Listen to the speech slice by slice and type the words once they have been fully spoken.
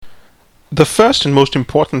the first and most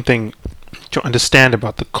important thing to understand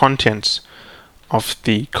about the contents of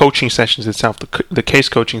the coaching sessions itself, the case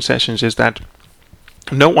coaching sessions, is that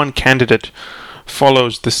no one candidate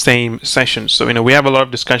follows the same sessions. So, we have a lot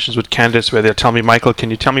of discussions with candidates where they'll tell me, Michael, can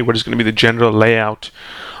you tell me what is going to be the general layout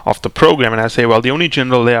of the program? And I say, well, the only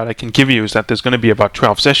general layout I can give you is that there's going to be about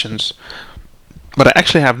 12 sessions. But I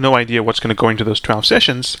actually have no idea what's going to go into those 12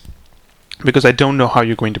 sessions because I don't know how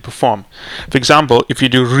you're going to perform. For example, if you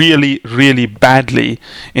do really, really badly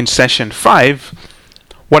in session 5,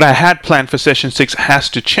 what I had planned for session 6 has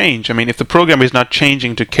to change. If the program is not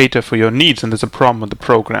changing to cater for your needs, then there's a problem with the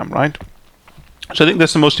program, right? So I think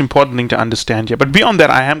that's the most important thing to understand here. But beyond that,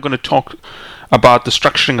 I am going to talk about the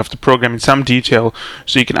structuring of the program in some detail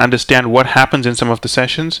so you can understand what happens in some of the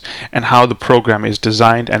sessions and how the program is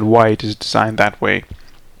designed and why it is designed that way.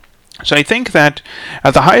 So I think that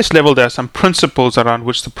at the highest level, there are some principles around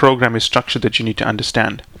which the program is structured that you need to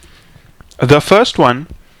understand. The first one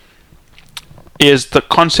is the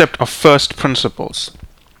concept of first principles.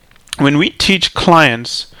 When we teach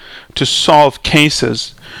clients to solve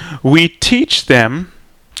cases, we teach them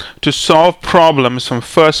to solve problems from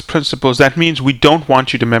first principles. That means we don't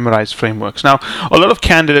want you to memorize frameworks. Now, a lot of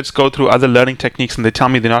candidates go through other learning techniques and they tell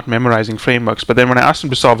me they're not memorizing frameworks, but then when I ask them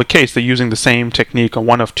to solve a case, they're using the same technique or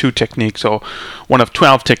one of 2 techniques or one of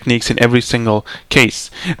 12 techniques in every single case.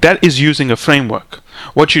 That is using a framework.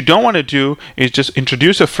 What you don't want to do is just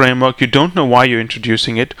introduce a framework, you don't know why you're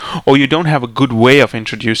introducing it, or you don't have a good way of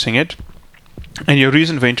introducing it. And your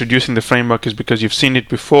reason for introducing the framework is because you've seen it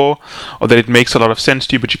before or that it makes a lot of sense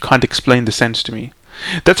to you, but you can't explain the sense to me.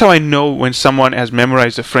 That's how I know when someone has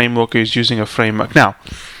memorized a framework or is using a framework. Now,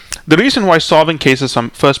 the reason why solving cases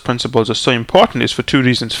from first principles is so important is for 2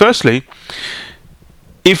 reasons. Firstly,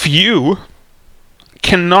 if you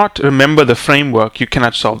cannot remember the framework, you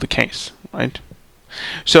cannot solve the case, right?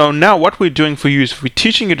 So now what we're doing for you is we're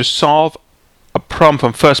teaching you to solve a problem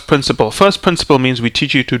from first principle. First principle means we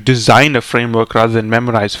teach you to design a framework rather than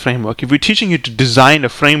memorize framework. If we're teaching you to design a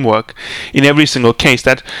framework in every single case,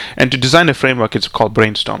 and to design a framework, it's called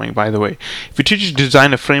brainstorming, by the way. If we teach you to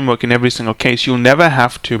design a framework in every single case, you'll never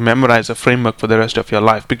have to memorize a framework for the rest of your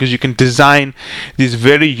life because you can design these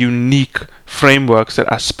very unique frameworks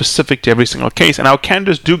that are specific to every single case. And our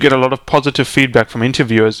candidates do get a lot of positive feedback from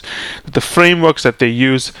interviewers that the frameworks that they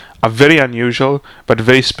use are very unusual, but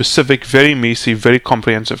very specific, very meaty, very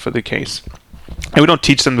comprehensive for the case. And we don't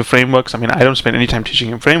teach them the frameworks. I don't spend any time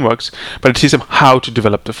teaching them frameworks, but I teach them how to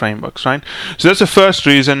develop the frameworks, right? So that's the first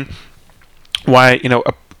reason why,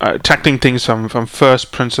 tackling things from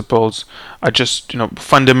first principles are just,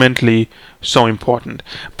 fundamentally so important.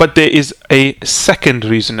 But there is a second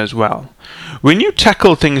reason as well. When you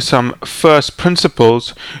tackle things from first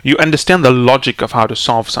principles, you understand the logic of how to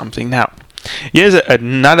solve something. Now, here's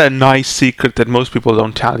another nice secret that most people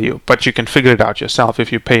don't tell you, but you can figure it out yourself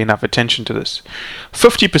if you pay enough attention to this.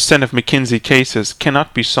 50% of McKinsey cases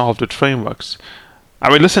cannot be solved with frameworks. I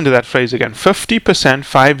will listen to that phrase again. 50%,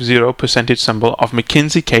 50 percentage symbol of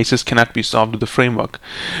McKinsey cases cannot be solved with a framework.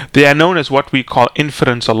 They are known as what we call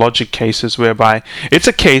inference or logic cases, whereby it's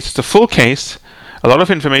a case, it's a full case, a lot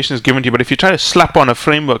of information is given to you, but if you try to slap on a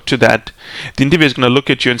framework to that, the interviewer is going to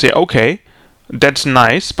look at you and say, okay, that's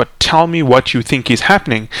nice, but tell me what you think is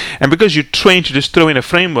happening. And because you're trained to just throw in a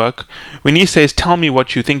framework, when he says, tell me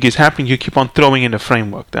what you think is happening, you keep on throwing in a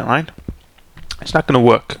framework then, right? It's not going to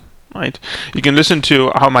work. Right? You can listen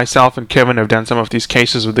to how myself and Kevin have done some of these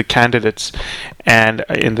cases with the candidates, and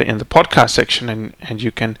in the podcast section, and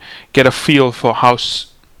you can get a feel for how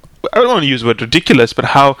I don't want to use the word ridiculous, but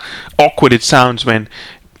how awkward it sounds when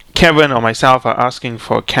Kevin or myself are asking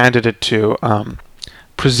for a candidate to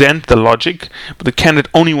present the logic, but the candidate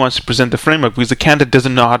only wants to present the framework because the candidate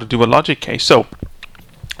doesn't know how to do a logic case. So,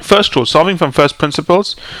 first rule: solving from first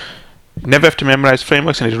principles. Never have to memorize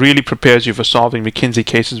frameworks, and it really prepares you for solving McKinsey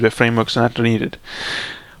cases where frameworks are not needed.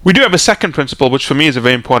 We do have a second principle, which for me is a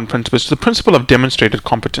very important principle. It's the principle of demonstrated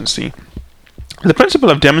competency. The principle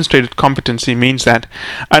of demonstrated competency means that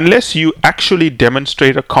unless you actually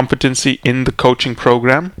demonstrate a competency in the coaching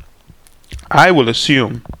program, I will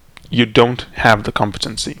assume you don't have the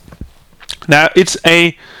competency. Now, it's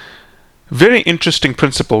a very interesting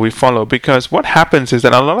principle we follow, because what happens is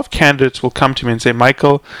that a lot of candidates will come to me and say,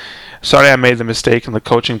 Michael, sorry I made the mistake in the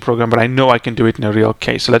coaching program, but I know I can do it in a real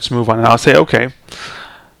case, so let's move on. And I'll say, okay,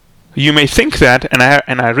 you may think that,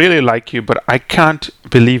 and I really like you, but I can't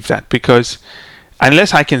believe that, because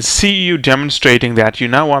unless I can see you demonstrating that you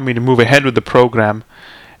now want me to move ahead with the program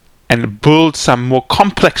and build some more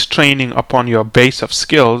complex training upon your base of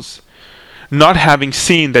skills, not having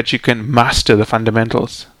seen that you can master the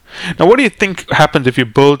fundamentals. Now, what do you think happens if you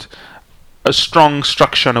build a strong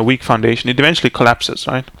structure on a weak foundation, it eventually collapses,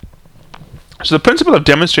 right? So the principle of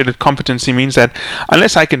demonstrated competency means that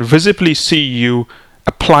unless I can visibly see you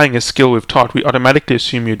applying a skill we've taught, we automatically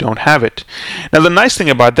assume you don't have it. Now, the nice thing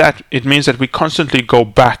about that, it means that we constantly go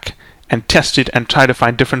back and test it and try to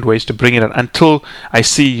find different ways to bring it out until I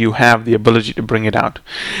see you have the ability to bring it out.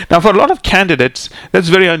 Now, for a lot of candidates, that's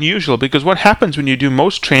very unusual, because what happens when you do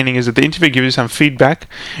most training is that the interviewer gives you some feedback,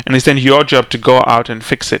 and it's then your job to go out and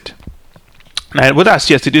fix it. And with us,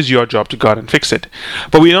 yes, it is your job to go out and fix it.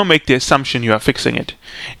 But we don't make the assumption you are fixing it.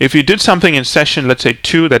 If you did something in session, let's say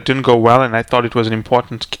 2, that didn't go well, and I thought it was an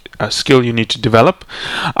important skill you need to develop,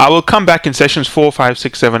 I will come back in sessions 4, 5,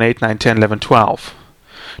 6, 7, 8, 9, 10, 11, 12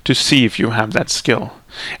 to see if you have that skill.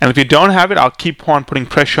 And if you don't have it, I'll keep on putting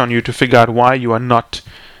pressure on you to figure out why you are not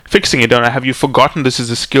fixing it. Have you forgotten this is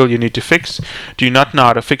a skill you need to fix? Do you not know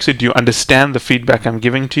how to fix it? Do you understand the feedback I'm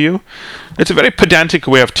giving to you? It's a very pedantic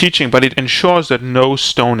way of teaching, but it ensures that no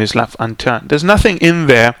stone is left unturned. There's nothing in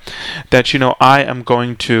there that, I am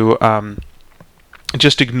going to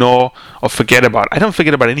just ignore or forget about. I don't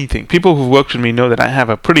forget about anything. People who've worked with me know that I have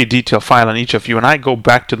a pretty detailed file on each of you, and I go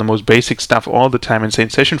back to the most basic stuff all the time and say, in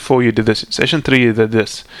session 4 you did this, in session 3 you did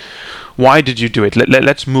this. Why did you do it?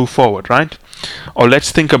 Let's move forward, right? Or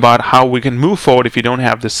let's think about how we can move forward if you don't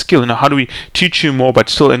have the skill. How do we teach you more but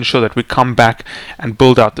still ensure that we come back and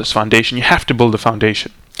build out this foundation? You have to build the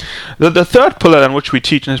foundation. The third pillar on which we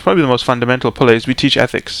teach, and it's probably the most fundamental pillar, is we teach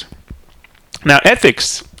ethics. Now,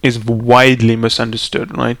 ethics is widely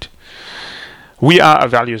misunderstood, right? We are a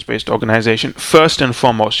values-based organization, first and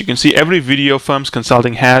foremost. You can see every video Firms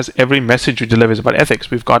Consulting has, every message we deliver is about ethics.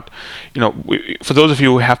 We've got, for those of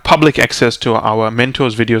you who have public access to our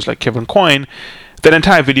mentors videos like Kevin Coyne, that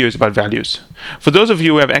entire video is about values. For those of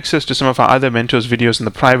you who have access to some of our other mentors videos in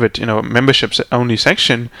the private, memberships only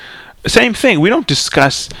section, same thing. We don't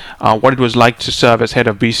discuss what it was like to serve as head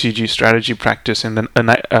of BCG strategy practice in the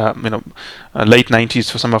late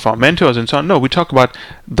 90s for some of our mentors and so on. No, we talk about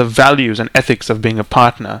the values and ethics of being a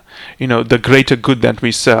partner. The greater good that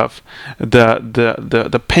we serve,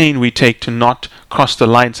 the pain we take to not cross the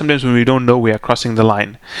line. Sometimes when we don't know we are crossing the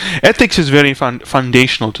line. Ethics is very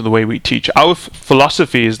foundational to the way we teach. Our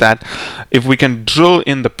philosophy is that if we can drill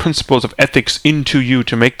in the principles of ethics into you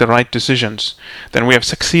to make the right decisions, then we have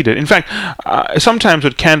succeeded. In fact, sometimes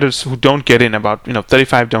with candidates who don't get in, about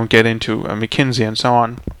 35 don't get into McKinsey and so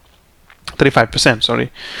on, 35%,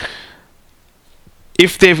 sorry.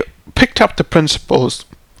 If they've picked up the principles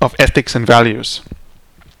of ethics and values,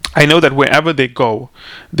 I know that wherever they go,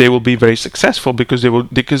 they will be very successful because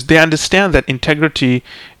they understand that integrity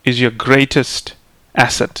is your greatest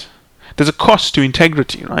asset. There's a cost to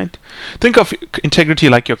integrity, right? Think of integrity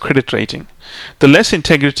like your credit rating. The less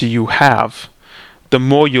integrity you have, the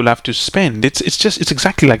more you'll have to spend. It's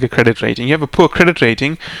exactly like a credit rating. You have a poor credit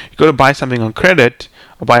rating, you go to buy something on credit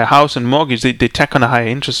or buy a house and mortgage, they tack on a higher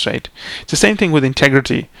interest rate. It's the same thing with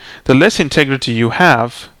integrity. The less integrity you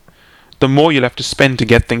have, the more you'll have to spend to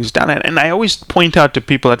get things done. And I always point out to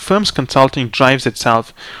people that Firms Consulting drives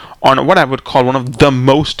itself on what I would call one of the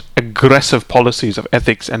most aggressive policies of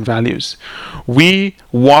ethics and values. We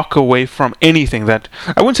walk away from anything that,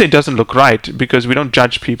 I wouldn't say it doesn't look right, because we don't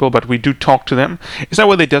judge people, but we do talk to them. It's not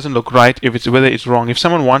whether it doesn't look right, whether it's wrong. If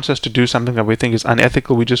someone wants us to do something that we think is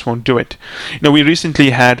unethical, we just won't do it. We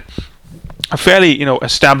recently had a fairly,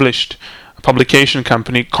 established publication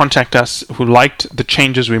company contact us who liked the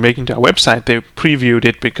changes we're making to our website. They previewed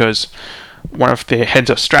it because one of their heads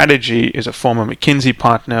of strategy is a former McKinsey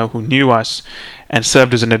partner who knew us and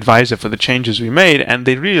served as an advisor for the changes we made, and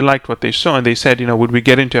they really liked what they saw, and they said, would we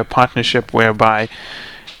get into a partnership whereby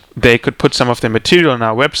they could put some of their material on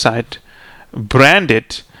our website, brand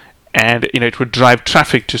it, and it would drive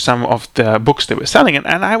traffic to some of the books they were selling.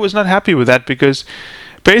 And I was not happy with that, because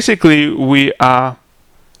basically we are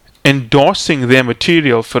endorsing their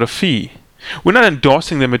material for a fee. We're not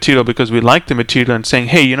endorsing the material because we like the material and saying,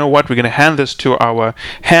 hey, you know what, we're going to hand this to our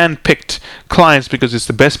hand-picked clients because it's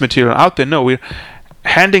the best material out there. No, we're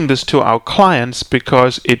handing this to our clients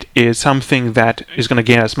because it is something that is going to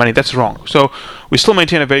gain us money. That's wrong. So we still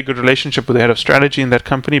maintain a very good relationship with the head of strategy in that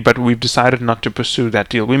company, but we've decided not to pursue that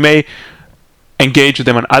deal. We may engage with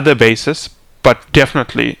them on other basis, but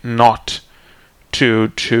definitely not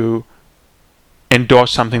to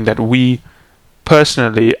endorse something that we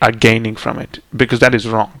personally are gaining from it, because that is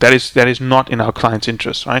wrong. That is not in our client's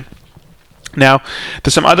interest, right? Now,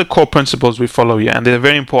 there's some other core principles we follow here, and they're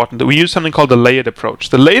very important. We use something called the layered approach.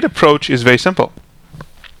 The layered approach is very simple.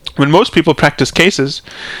 When most people practice cases,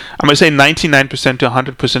 I'm going to say 99% to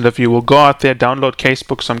 100% of you will go out there, download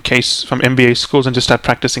casebooks from MBA schools, and just start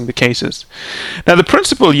practicing the cases. Now, the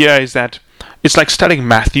principle here is that it's like studying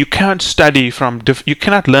math. You can't you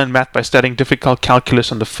cannot learn math by studying difficult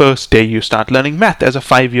calculus on the first day you start learning math as a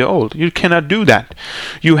 5-year-old. You cannot do that.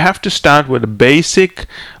 You have to start with the basic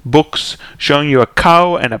books showing you a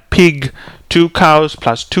cow and a pig. 2 cows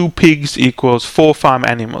plus 2 pigs equals 4 farm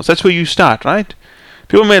animals. That's where you start, right?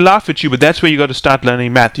 People may laugh at you, but that's where you got to start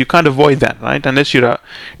learning math. You can't avoid that, right? Unless you're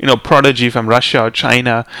a prodigy from Russia or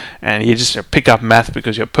China, and you just pick up math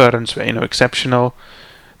because your parents were exceptional.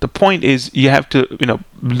 The point is, you have to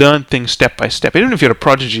learn things step by step. Even if you're a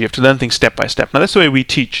prodigy, you have to learn things step by step. Now that's the way we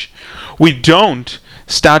teach. We don't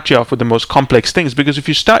start you off with the most complex things, because if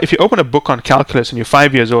you open a book on calculus and you're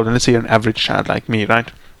 5 years old, and let's say you're an average child like me,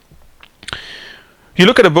 right? You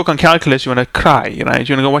look at a book on calculus, you want to cry, right?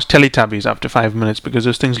 You want to go watch Teletubbies after 5 minutes because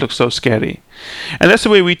those things look so scary. And that's the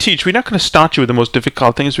way we teach. We're not going to start you with the most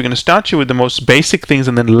difficult things. We're going to start you with the most basic things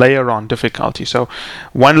and then layer on difficulty. So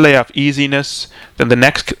one layer of easiness, then the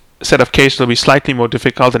next set of cases will be slightly more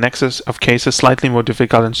difficult, the next set of cases slightly more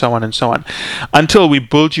difficult, and so on, until we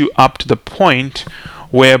build you up to the point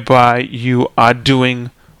whereby you are doing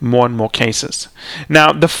more and more cases.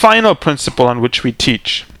 Now, the final principle on which we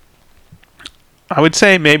teach, I would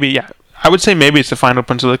say maybe it's the final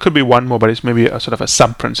principle. There could be one more, but it's maybe a sort of a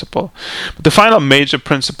sub-principle. But the final major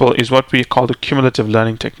principle is what we call the cumulative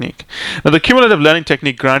learning technique. Now, the cumulative learning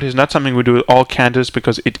technique, Grant, is not something we do with all candidates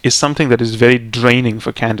because it is something that is very draining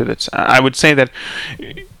for candidates. I would say that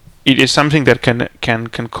it is something that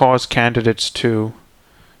can cause candidates to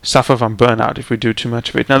suffer from burnout if we do too much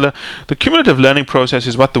of it. Now, the cumulative learning process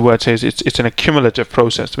is what the word says. It's an accumulative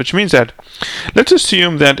process, which means that let's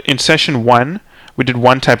assume that in session 1, we did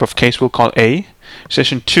one type of case we'll call A.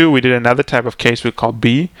 Session 2, we did another type of case we'll call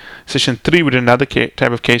B. Session 3, we did another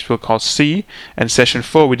type of case we'll call C. And session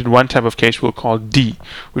 4, we did one type of case we'll call D.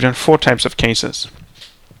 We've done 4 types of cases.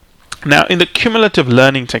 Now, in the cumulative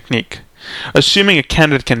learning technique, assuming a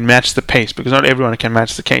candidate can match the pace, because not everyone can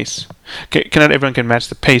match the case. Not everyone can match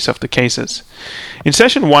the pace of the cases. In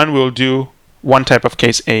session 1, we'll do one type of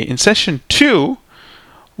case A. In session 2,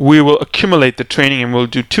 we will accumulate the training and we'll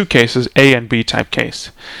do 2 cases, A and B type case.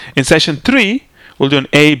 In session 3, we'll do an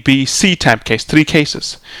A, B, C type case, 3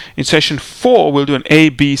 cases. In session 4, we'll do an A,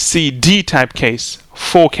 B, C, D type case,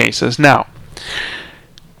 4 cases. Now,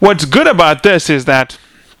 what's good about this is that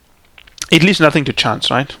it leaves nothing to chance,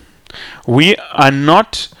 right? We are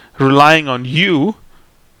not relying on you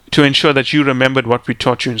to ensure that you remembered what we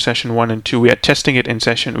taught you in session 1 and 2. We are testing it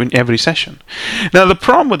in every session. Now, the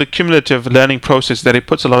problem with the cumulative learning process is that it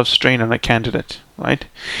puts a lot of strain on a candidate, right?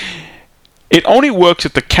 It only works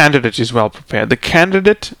if the candidate is well prepared. The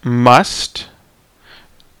candidate must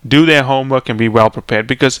do their homework and be well prepared,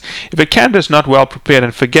 because if a candidate is not well prepared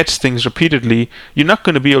and forgets things repeatedly, you're not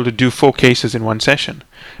going to be able to do 4 cases in one session,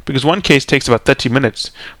 because one case takes about 30 minutes.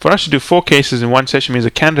 For us to do 4 cases in one session means the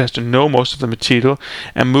candidate has to know most of the material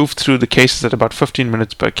and move through the cases at about 15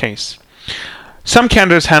 minutes per case. Some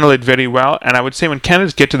candidates handle it very well, and I would say when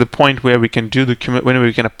candidates get to the point where we can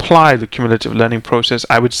apply the cumulative learning process,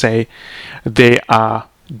 I would say they are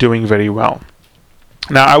doing very well.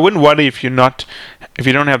 Now, I wouldn't worry if you don't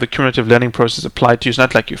have the cumulative learning process applied to you. It's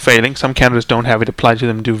not like you're failing. Some candidates don't have it applied to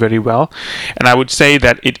them and do very well. And I would say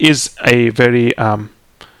that it is a very,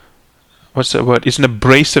 It's an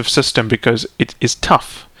abrasive system because it is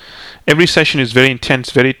tough. Every session is very intense,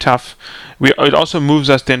 very tough. It also moves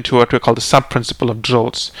us then to what we call the sub-principle of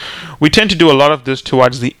drills. We tend to do a lot of this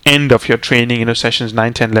towards the end of your training, sessions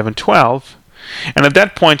 9, 10, 11, 12. And at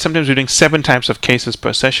that point, sometimes we're doing 7 types of cases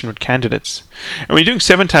per session with candidates. And when you're doing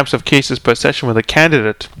 7 types of cases per session with a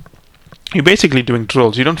candidate, you're basically doing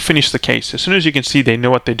drills. You don't finish the case. As soon as you can see they know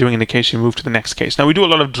what they're doing in the case, you move to the next case. Now, we do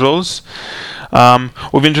a lot of drills.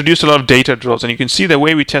 We've introduced a lot of data drills, and you can see the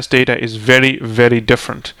way we test data is very, very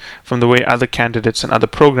different from the way other candidates and other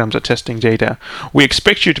programs are testing data. We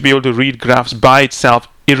expect you to be able to read graphs by itself,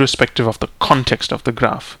 irrespective of the context of the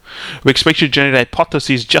graph. We expect you to generate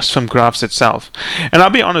hypotheses just from graphs itself. And I'll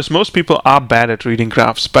be honest, most people are bad at reading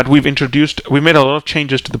graphs, but we've made a lot of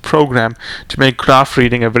changes to the program to make graph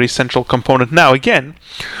reading a very central component. Now, again,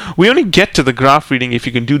 we only get to the graph reading if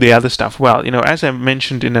you can do the other stuff well. As I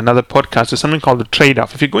mentioned in another podcast, there's something called the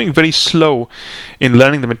trade-off. If you're going very slow in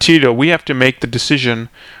learning the material, we have to make the decision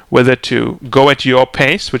whether to go at your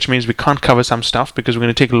pace, which means we can't cover some stuff because we're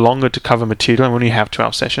going to take longer to cover material and we only have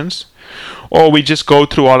 12 sessions, or we just go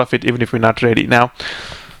through all of it even if we're not ready. Now,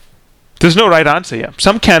 there's no right answer here.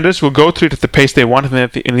 Some candidates will go through it at the pace they want, and then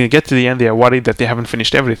when they get to the end, they are worried that they haven't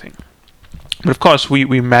finished everything. But of course, we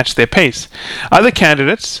match their pace. Other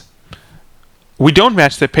candidates we don't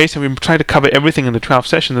match their pace, and we try to cover everything in the 12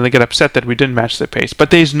 sessions, and they get upset that we didn't match their pace.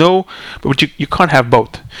 But you can't have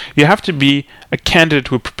both. You have to be a candidate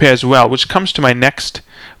who prepares well, which comes to my next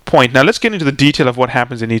point. Now let's get into the detail of what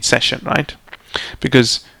happens in each session, right?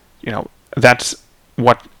 Because, that's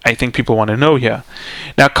what I think people want to know here.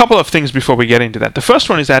 Now, a couple of things before we get into that. The first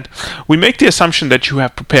one is that we make the assumption that you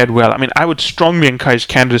have prepared well. I mean, I would strongly encourage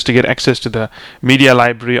candidates to get access to the media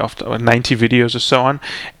library of 90 videos or so on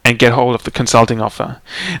and get hold of the consulting offer.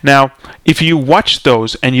 Now, if you watch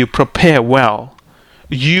those and you prepare well,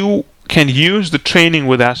 you can use the training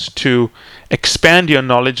with us to expand your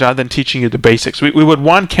knowledge rather than teaching you the basics. We would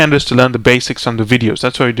want candidates to learn the basics on the videos.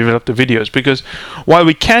 That's why we develop the videos, because while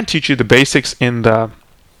we can teach you the basics in the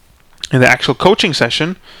actual coaching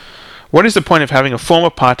session, what is the point of having a former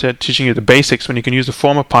partner teaching you the basics when you can use the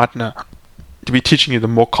former partner to be teaching you the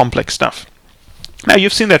more complex stuff? Now,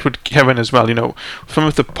 you've seen that with Kevin as well. Some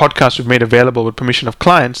of the podcasts we've made available with permission of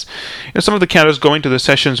clients, some of the candidates go into the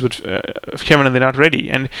sessions with Kevin and they're not ready.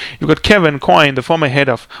 And you've got Kevin Coyne, the former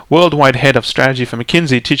worldwide head of strategy for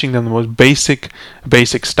McKinsey, teaching them the most basic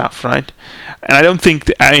stuff, right? And I don't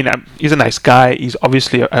think, he's a nice guy. He's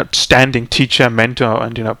obviously an outstanding teacher, mentor,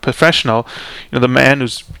 and, professional. The man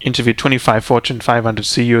who's interviewed 25 Fortune 500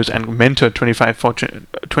 CEOs and mentored 25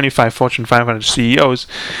 Fortune 500 CEOs.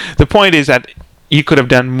 The point is that you could have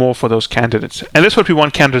done more for those candidates. And that's what we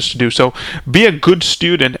want candidates to do. So be a good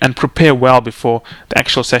student and prepare well before the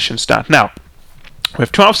actual sessions start. Now, we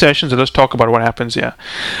have 12 sessions, and let's talk about what happens here.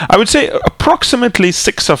 I would say approximately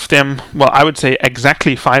 6 of them, I would say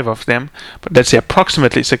exactly 5 of them, but let's say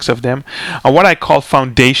approximately 6 of them, are what I call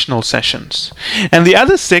foundational sessions. And the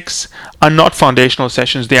other 6 are not foundational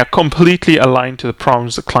sessions. They are completely aligned to the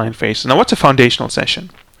problems the client faces. Now, what's a foundational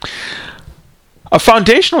session? A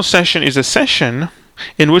foundational session is a session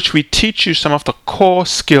in which we teach you some of the core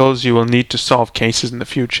skills you will need to solve cases in the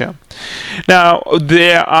future. Now,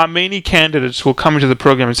 there are many candidates who will come into the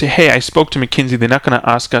program and say, hey, I spoke to McKinsey, they're not going to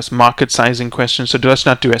ask us market sizing questions, so let's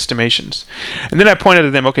not do estimations. And then I pointed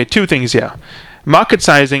to them, okay, 2 things here. Market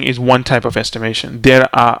sizing is one type of estimation.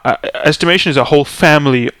 Estimation is a whole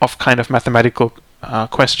family of kind of mathematical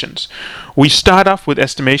questions. We start off with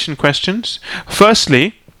estimation questions.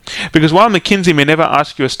 Firstly, because while McKinsey may never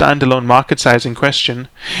ask you a standalone market sizing question,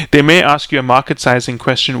 they may ask you a market sizing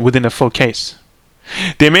question within a full case.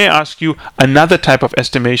 They may ask you another type of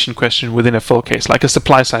estimation question within a full case, like a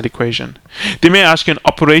supply side equation. They may ask you an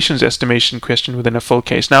operations estimation question within a full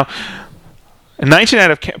case. Now,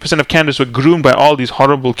 99% of candidates were groomed by all these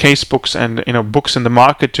horrible case books and books in the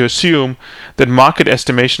market to assume that market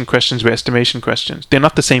estimation questions were estimation questions. They're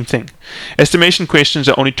not the same thing. Estimation questions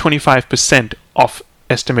are only 25% of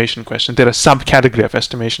estimation questions. They're a subcategory of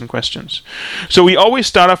estimation questions. So we always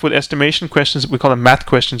start off with estimation questions. We call them math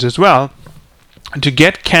questions as well, to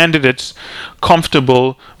get candidates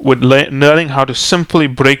comfortable with learning how to simply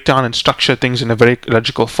break down and structure things in a very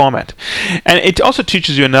logical format. And it also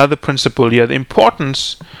teaches you another principle here, the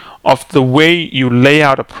importance of the way you lay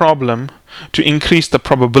out a problem to increase the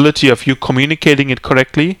probability of you communicating it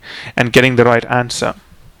correctly and getting the right answer.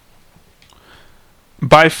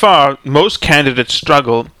 By far, most candidates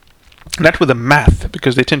struggle, not with the math,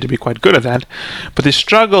 because they tend to be quite good at that, but they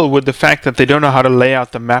struggle with the fact that they don't know how to lay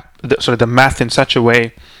out the math in such a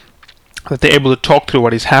way that they're able to talk through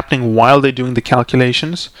what is happening while they're doing the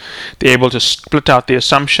calculations. They're able to split out the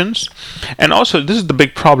assumptions. And also, this is the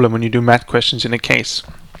big problem when you do math questions in a case.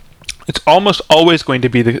 It's almost always going to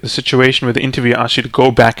be the situation where the interviewer asks you to go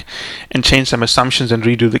back and change some assumptions and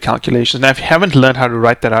redo the calculations. Now, if you haven't learned how to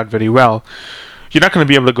write that out very well, you're not going to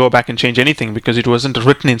be able to go back and change anything because it wasn't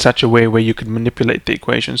written in such a way where you could manipulate the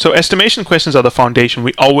equation. So estimation questions are the foundation.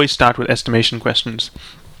 We always start with estimation questions.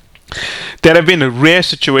 There have been rare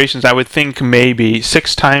situations, I would think maybe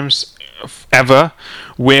 6 times ever,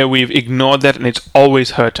 where we've ignored that and it's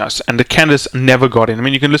always hurt us. And the candidates never got in. I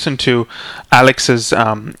mean, you can listen to Alex's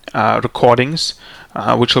recordings,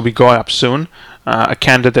 which will be going up soon. A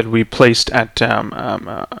candidate that we placed at,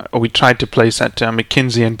 we tried to place at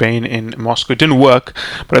McKinsey and Bain in Moscow. It didn't work,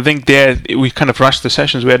 but I think we kind of rushed the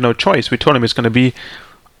sessions. We had no choice. We told him it's going to be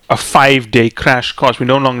a 5-day crash course. We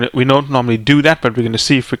don't normally do that, but we're going to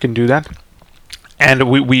see if we can do that. And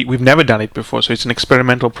we've never done it before, so it's an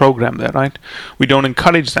experimental program there, right? We don't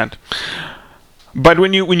encourage that. But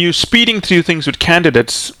when you're speeding through things with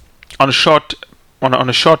candidates on a short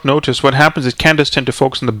notice, what happens is candidates tend to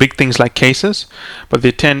focus on the big things like cases, but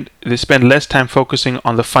they spend less time focusing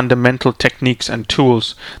on the fundamental techniques and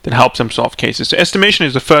tools that help them solve cases. So estimation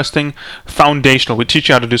is the first thing, foundational. We teach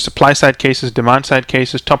you how to do supply side cases, demand side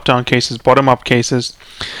cases, top down cases, bottom up cases.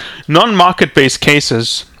 Non-market based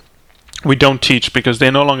cases we don't teach because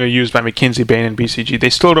they're no longer used by McKinsey, Bain, and BCG.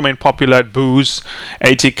 They still remain popular at Booz,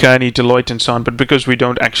 A.T. Kearney, Deloitte, and so on, but because we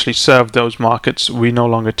don't actually serve those markets, we no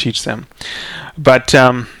longer teach them. But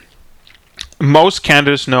most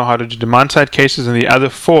candidates know how to do demand-side cases, and the other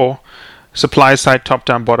four, supply-side,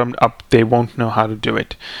 top-down, bottom-up, they won't know how to do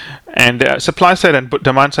it. And supply-side and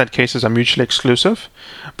demand-side cases are mutually exclusive,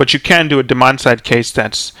 but you can do a demand-side case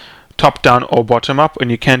that's top-down or bottom-up, and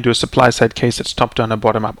you can do a supply-side case that's top-down or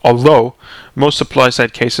bottom-up. Although most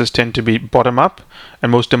supply-side cases tend to be bottom-up,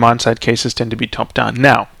 and most demand-side cases tend to be top-down.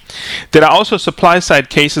 Now, there are also supply-side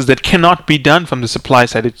cases that cannot be done from the supply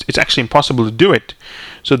side. It's actually impossible to do it.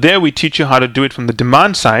 So there we teach you how to do it from the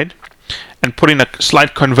demand side and put in a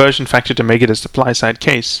slight conversion factor to make it a supply-side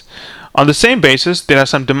case. On the same basis, there are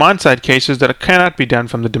some demand-side cases that cannot be done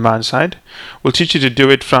from the demand side. We'll teach you to do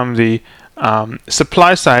it from the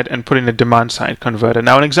supply side and put in a demand side converter.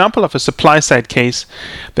 Now, an example of a supply side case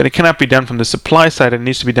that it cannot be done from the supply side and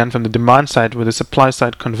needs to be done from the demand side with a supply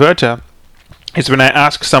side converter is when I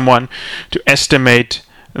ask someone to estimate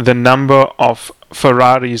the number of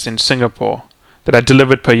Ferraris in Singapore that are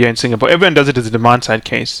delivered per year in Singapore. Everyone does it as a demand side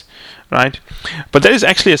case, right? But that is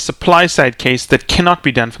actually a supply side case that cannot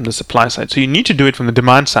be done from the supply side. So you need to do it from the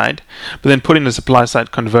demand side, but then put in the supply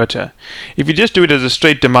side converter. If you just do it as a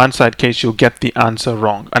straight demand side case, you'll get the answer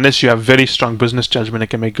wrong, unless you have very strong business judgment and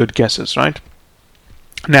can make good guesses, right?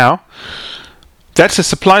 Now, that's a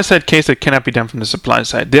supply side case that cannot be done from the supply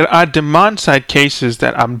side. There are demand side cases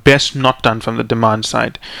that are best not done from the demand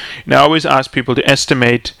side. I always ask people to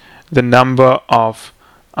estimate the number of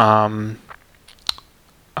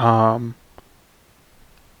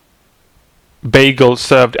bagels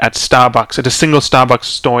served at Starbucks, at a single Starbucks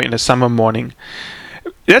store in a summer morning.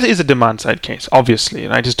 That is a demand side case, obviously,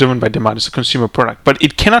 right? It's driven by demand. It's a consumer product. But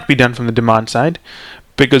it cannot be done from the demand side,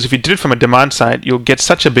 because if you did it from a demand side, you'll get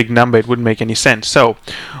such a big number it wouldn't make any sense. So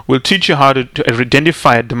we'll teach you how to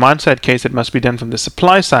identify a demand side case that must be done from the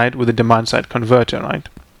supply side with a demand side converter, right?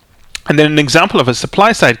 And then an example of a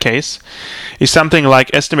supply side case is something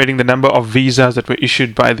like estimating the number of visas that were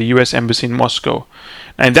issued by the US Embassy in Moscow.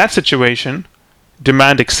 Now, in that situation,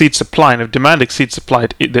 demand exceeds supply, and if demand exceeds supply,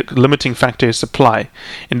 the limiting factor is supply,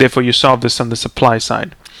 and therefore you solve this on the supply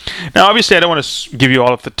side. Now, obviously, I don't want to give you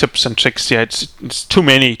all of the tips and tricks here. It's too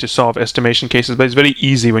many to solve estimation cases, but it's very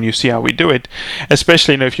easy when you see how we do it,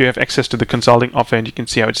 especially if you have access to the consulting offer and you can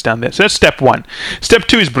see how it's done there. So that's step one. Step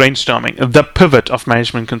two is brainstorming, the pivot of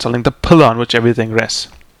management consulting, the pillar on which everything rests.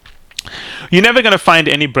 You're never going to find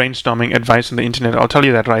any brainstorming advice on the internet. I'll tell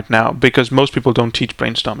you that right now, because most people don't teach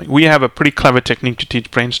brainstorming. We have a pretty clever technique to teach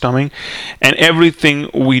brainstorming, and everything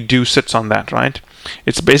we do sits on that, right?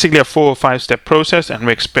 It's basically a 4 or 5 step process, and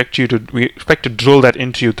we expect to drill that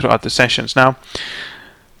into you throughout the sessions. Now,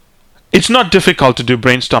 it's not difficult to do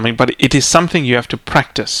brainstorming, but it is something you have to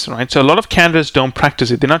practice, right? So a lot of candidates don't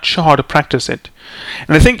practice it. They're not sure how to practice it.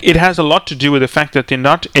 And I think it has a lot to do with the fact that they're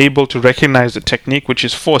not able to recognize the technique, which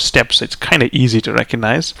is 4 steps. It's kind of easy to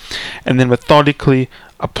recognize, and then methodically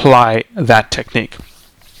apply that technique.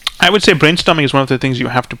 I would say brainstorming is one of the things you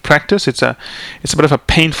have to practice. It's a bit of a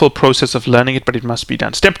painful process of learning it, but it must be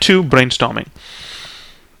done. Step 2, brainstorming.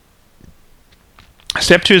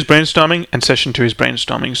 Step 2 is brainstorming, and session 2 is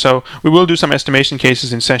brainstorming. So we will do some estimation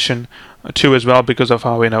cases in session 2 as well, because of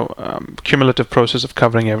our cumulative process of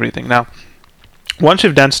covering everything. Now, once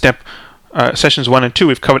we've done sessions 1 and 2,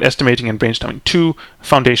 we've covered estimating and brainstorming, 2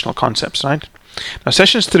 foundational concepts, right? Now,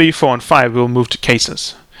 sessions 3, 4, and 5, we'll move to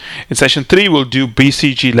cases. In session 3, we'll do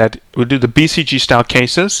the BCG style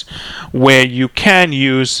cases, where you can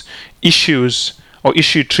use issues or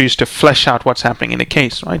issue trees to flesh out what's happening in a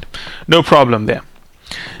case, right? No problem there.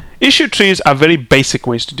 Issue trees are very basic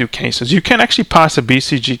ways to do cases. You can actually pass a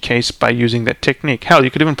BCG case by using that technique. Hell,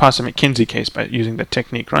 you could even pass a McKinsey case by using that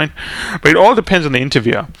technique, right? But it all depends on the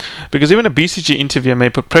interviewer, because even a BCG interviewer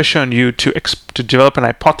may put pressure on you to develop an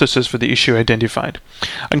hypothesis for the issue identified.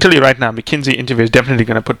 I can tell you right now, McKinsey interviewer is definitely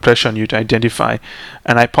going to put pressure on you to identify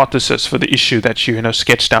an hypothesis for the issue that you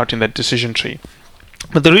sketched out in that decision tree.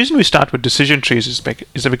 But the reason we start with decision trees is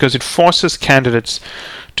because it forces candidates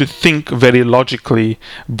to think very logically,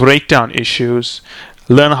 break down issues,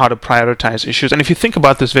 learn how to prioritize issues. And if you think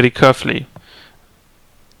about this very carefully,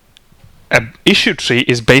 an issue tree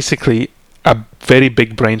is basically a very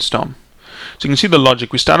big brainstorm. So you can see the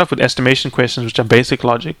logic. We start off with estimation questions, which are basic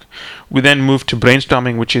logic. We then move to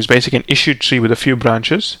brainstorming, which is basically an issue tree with a few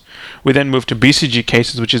branches. We then move to BCG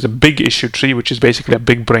cases, which is a big issue tree, which is basically a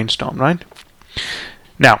big brainstorm, right?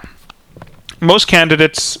 Now, most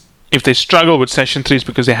candidates if they struggle with session 3, it's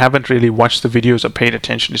because they haven't really watched the videos or paid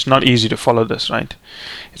attention. It's not easy to follow this, right?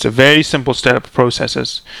 It's a very simple set of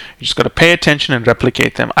processes. You just got to pay attention and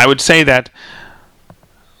replicate them. I would say that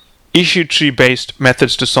issue tree based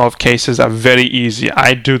methods to solve cases are very easy.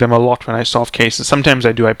 I do them a lot when I solve cases. Sometimes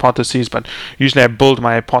I do hypotheses, but usually I build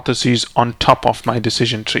my hypotheses on top of my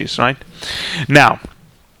decision trees, right? Now,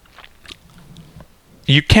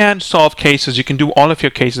 you can solve cases. You can do all of your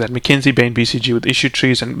cases at McKinsey, Bain, BCG with issue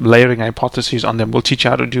trees and layering hypotheses on them. We'll teach you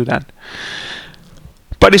how to do that.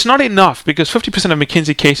 But it's not enough, because 50% of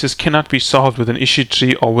McKinsey cases cannot be solved with an issue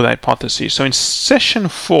tree or with hypotheses. So in session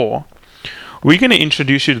 4, we're going to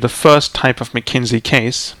introduce you to the first type of McKinsey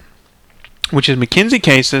case, which is McKinsey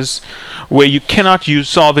cases where you cannot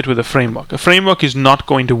solve it with a framework. A framework is not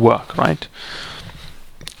going to work, right?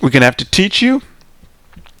 We're going to have to teach you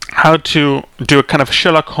how to do a kind of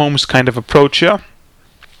Sherlock Holmes kind of approach here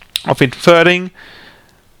of inferring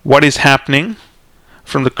what is happening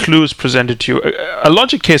from the clues presented to you. A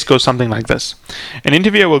logic case goes something like this. An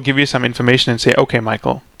interviewer will give you some information and say, okay,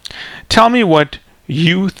 Michael, tell me what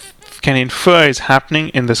you can infer is happening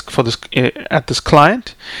in this at this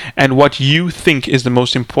client, and what you think is the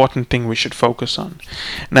most important thing we should focus on.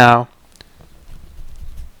 Now,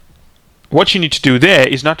 what you need to do there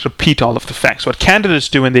is not repeat all of the facts. What candidates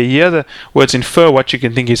do when they hear the words infer what you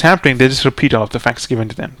can think is happening, they just repeat all of the facts given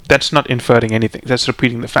to them. That's not inferring anything. That's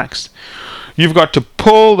repeating the facts. You've got to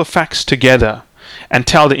pull the facts together and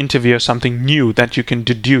tell the interviewer something new that you can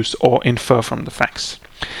deduce or infer from the facts.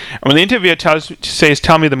 And when the interviewer says,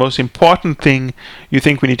 tell me the most important thing you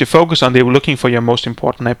think we need to focus on, they were looking for your most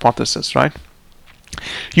important hypothesis, right?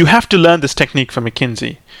 You have to learn this technique from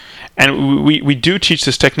McKinsey. And we do teach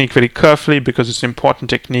this technique very carefully because it's an important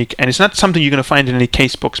technique, and it's not something you're going to find in any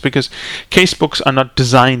case books, because case books are not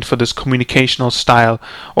designed for this communicational style,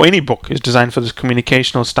 or any book is designed for this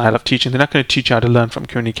communicational style of teaching. They're not going to teach you how to learn from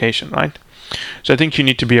communication, right? So I think you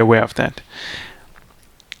need to be aware of that.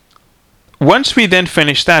 Once we then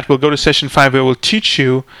finish that, we'll go to session 5, where we'll teach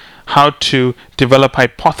you how to develop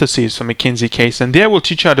hypotheses for McKinsey case. And there we'll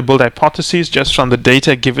teach you how to build hypotheses just from the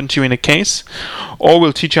data given to you in a case, or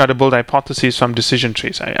we'll teach you how to build hypotheses from decision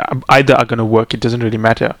trees. Either are going to work. It doesn't really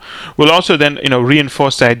matter. We'll also then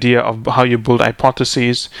reinforce the idea of how you build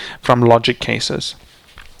hypotheses from logic cases.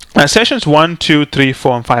 Sessions 1, 2, 3,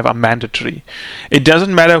 4, and 5 are mandatory. It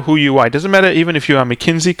doesn't matter who you are. It doesn't matter even if you are a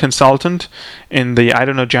McKinsey consultant in the,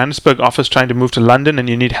 Johannesburg office trying to move to London and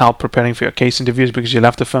you need help preparing for your case interviews because you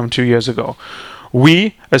left the firm 2 years ago.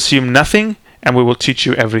 We assume nothing and we will teach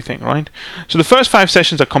you everything, right? So the first 5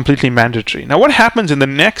 sessions are completely mandatory. Now what happens in the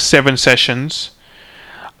next 7 sessions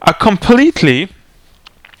are completely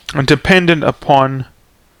dependent upon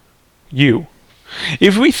you.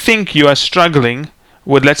 If we think you are struggling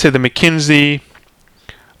with, let's say, the McKinsey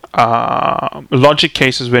logic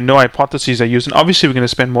cases where no hypotheses are used, and obviously we're going to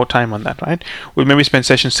spend more time on that, right? We'll maybe spend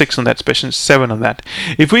session 6 on that, session 7 on that.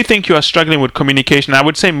 If we think you are struggling with communication, I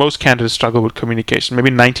would say most candidates struggle with communication. Maybe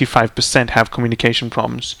 95% have communication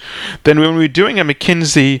problems. Then when we're doing a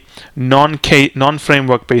McKinsey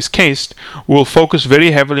non-framework based case, we'll focus very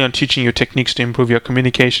heavily on teaching you techniques to improve your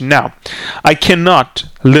communication. Now, I cannot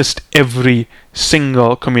list every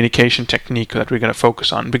single communication technique that we're going to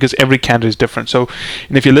focus on because every candidate is different. So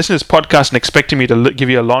if you listen to this podcast and expecting me to give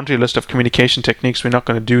you a laundry list of communication techniques, we're not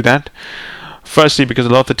going to do that. Firstly, because a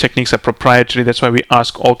lot of the techniques are proprietary. That's why we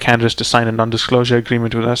ask all candidates to sign a non-disclosure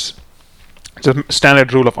agreement with us. It's a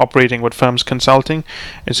standard rule of operating with firms consulting.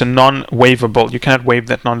 It's a non-waivable. You cannot waive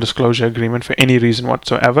that non-disclosure agreement for any reason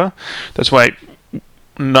whatsoever. That's why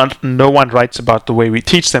no one writes about the way we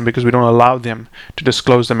teach them, because we don't allow them to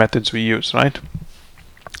disclose the methods we use, right?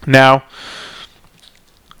 Now,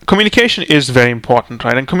 communication is very important,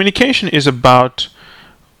 right? And communication is about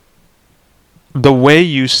the way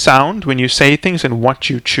you sound when you say things and what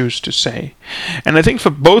you choose to say. And I think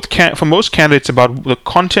for most candidates, about the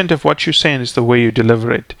content of what you say and it's the way you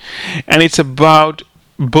deliver it. And it's about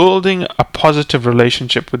building a positive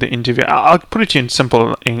relationship with the interviewer. I'll put it to you in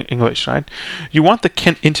simple English, right? You want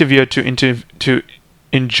the interviewer to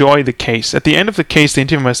enjoy the case. At the end of the case, the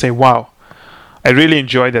interviewer must say, wow, I really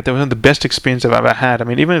enjoyed that. That was one of the best experience I've ever had. I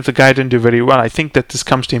mean, even if the guy didn't do very well, I think that this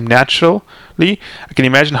comes to him naturally. I can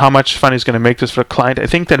imagine how much fun he's going to make this for a client. I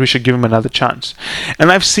think that we should give him another chance.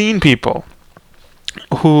 And I've seen people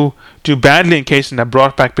who do badly in case and are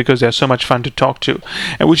brought back because they're so much fun to talk to,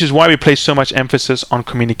 and which is why we place so much emphasis on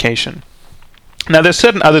communication. Now, there's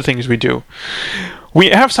certain other things we do. We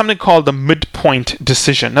have something called the midpoint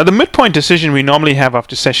decision. Now, the midpoint decision we normally have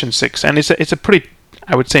after session 6, and it's a pretty,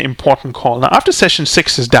 I would say, important call. Now, after session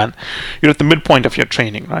 6 is done, you're at the midpoint of your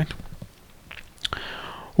training, right?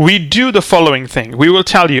 we do the following thing. We will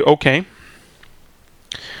tell you, okay,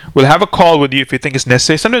 we'll have a call with you if you think it's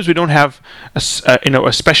necessary. Sometimes we don't have a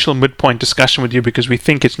special midpoint discussion with you because we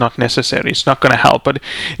think it's not necessary. It's not going to help. But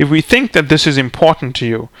if we think that this is important to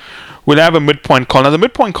you, we'll have a midpoint call. Now, the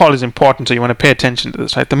midpoint call is important, so you want to pay attention to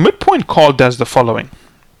this, right? The midpoint call does the following.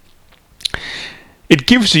 It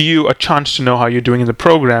gives you a chance to know how you're doing in the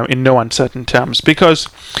program in no uncertain terms. Because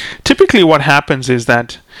typically what happens is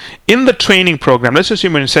that in the training program, let's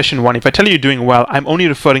assume you're in session 1. If I tell you you're doing well, I'm only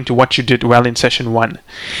referring to what you did well in session 1.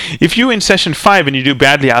 If you're in session 5 and you do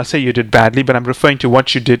badly, I'll say you did badly, but I'm referring to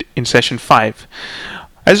what you did in session 5.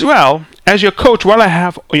 As well, as your coach, while I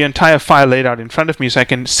have your entire file laid out in front of me so I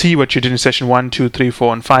can see what you did in session 1, 2, 3,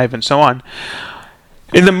 4, and 5, and so on,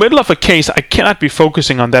 in the middle of a case, I cannot be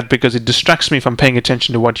focusing on that because it distracts me from paying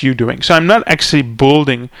attention to what you're doing. So I'm not actually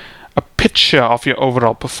building a picture of your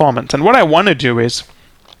overall performance. And what I want to do is,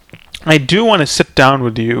 I do want to sit down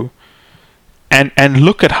with you and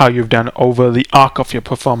look at how you've done over the arc of your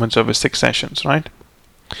performance over 6 sessions, right?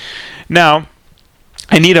 Now,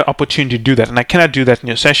 I need an opportunity to do that, and I cannot do that in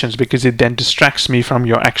your sessions because it then distracts me from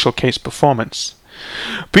your actual case performance.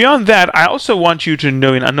 Beyond that, I also want you to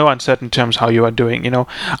know in no uncertain terms how you are doing.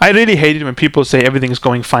 I really hate it when people say everything is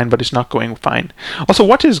going fine, but it's not going fine. Also,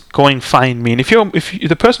 what does going fine mean? If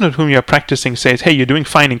the person with whom you're practicing says, "Hey, you're doing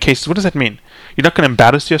fine in cases," what does that mean? You're not going to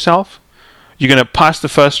embarrass yourself. You're going to pass the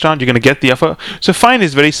first round. You're going to get the offer. So fine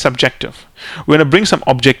is very subjective. We're going to bring some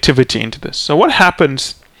objectivity into this. So what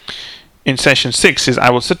happens in session 6 is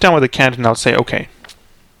I will sit down with the candidate and I'll say, okay,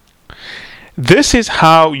 this is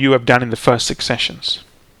how you have done in the first 6 sessions.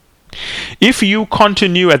 If you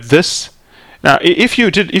continue at this, now if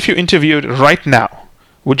you interviewed right now,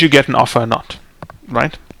 would you get an offer or not?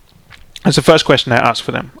 Right? That's the first question I answer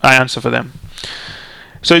for them.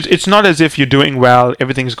 So it's not as if you're doing well,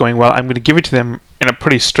 everything's going well. I'm going to give it to them in a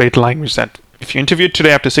pretty straight language that if you interviewed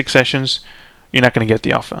today after 6 sessions, you're not going to get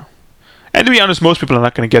the offer. And to be honest, most people are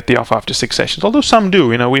not going to get the offer after 6 sessions, although some do.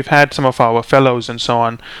 We've had some of our fellows and so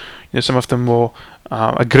on. Some of the more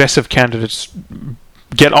aggressive candidates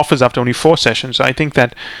get offers after only 4 sessions. So I think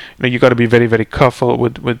that you got to be very, very careful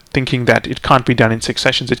with thinking that it can't be done in 6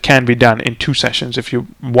 sessions. It can be done in 2 sessions if you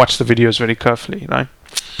watch the videos very carefully, right?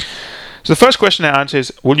 So the first question I answer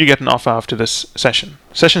is, will you get an offer after this session?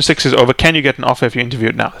 Session 6 is over. Can you get an offer if you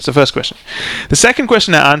interviewed now? That's the first question. The second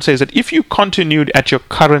question I answer is that if you continued at your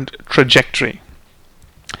current trajectory,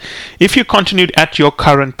 if you continued at your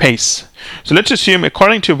current pace, so let's assume,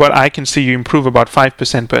 according to what I can see, you improve about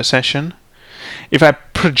 5% per session. If I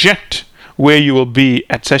project where you will be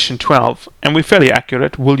at session 12, and we're fairly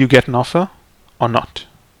accurate, will you get an offer or not?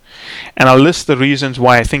 And I'll list the reasons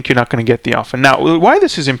why I think you're not going to get the offer. Now, why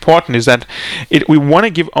this is important is that we want to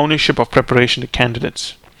give ownership of preparation to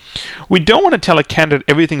candidates. We don't want to tell a candidate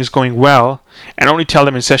everything is going well and only tell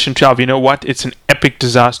them in session 12, you know what, it's an epic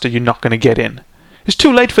disaster, you're not going to get in. It's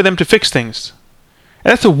too late for them to fix things.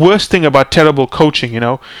 And that's the worst thing about terrible coaching,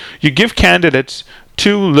 You give candidates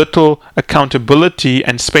too little accountability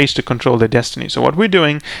and space to control their destiny. So what we're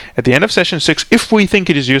doing at the end of session 6, if we think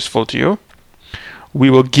it is useful to you, we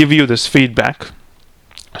will give you this feedback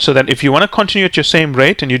so that if you want to continue at your same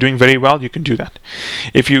rate and you're doing very well, you can do that.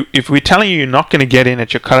 If we're telling you you're not going to get in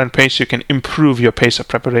at your current pace, you can improve your pace of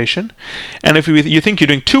preparation. And if you think you're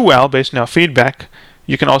doing too well based on our feedback,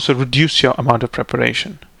 you can also reduce your amount of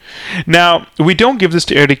preparation. Now, we don't give this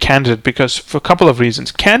to every candidate because for a couple of reasons.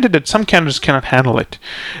 Some candidates cannot handle it.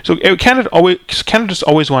 So candidates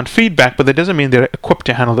always want feedback, but that doesn't mean they're equipped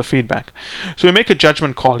to handle the feedback. So we make a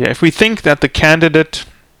judgment call here. If we think that the candidate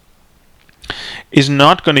is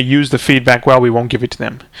not going to use the feedback well, we won't give it to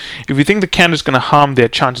them. If we think the candidate is going to harm their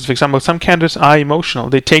chances, for example, some candidates are emotional.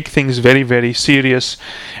 They take things very, very serious,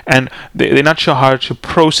 and they're not sure how to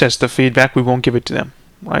process the feedback, we won't give it to them.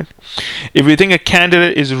 Right? If we think a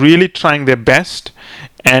candidate is really trying their best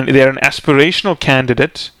and they're an aspirational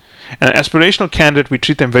candidate, we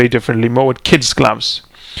treat them very differently, more with kids' gloves.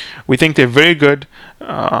 We think they're very good,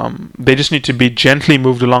 they just need to be gently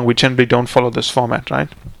moved along. We generally don't follow this format, right?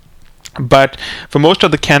 But for most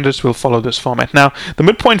of the candidates, we'll follow this format. Now, the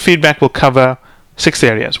midpoint feedback will cover 6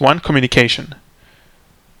 areas. 1, communication.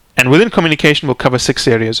 And within communication, we'll cover 6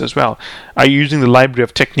 areas as well. Are you using the library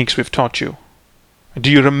of techniques we've taught you? Do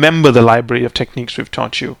you remember the library of techniques we've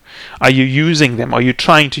taught you? Are you using them? Are you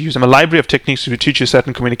trying to use them? A library of techniques will teach you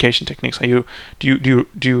certain communication techniques. Do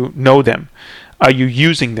you know them? Are you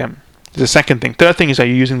using them? The second thing. Third thing is, are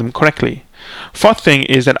you using them correctly? Fourth thing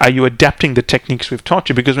is that are you adapting the techniques we've taught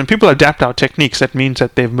you? Because when people adapt our techniques, that means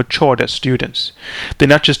that they've matured as students. They're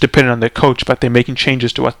not just dependent on their coach, but they're making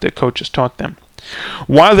changes to what their coach has taught them.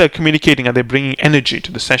 While they're communicating, are they bringing energy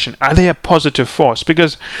to the session? Are they a positive force?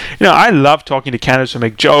 Because, I love talking to candidates who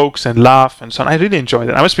make jokes and laugh and so on. I really enjoy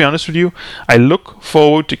that. I must be honest with you. I look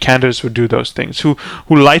forward to candidates who do those things, who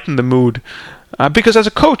lighten the mood. Because as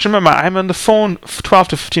a coach, remember, I'm on the phone 12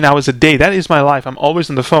 to 15 hours a day. That is my life. I'm always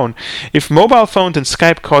on the phone. If mobile phones and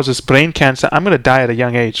Skype causes brain cancer, I'm going to die at a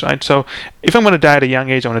young age, right? So if I'm going to die at a young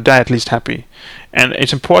age, I want to die at least happy. And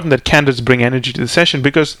it's important that candidates bring energy to the session,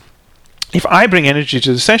 because if I bring energy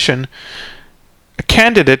to the session, a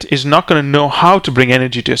candidate is not going to know how to bring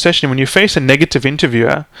energy to a session. When you face a negative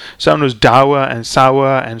interviewer, someone who's dour and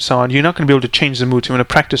sour and so on, you're not going to be able to change the mood. So you want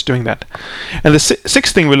to practice doing that. And the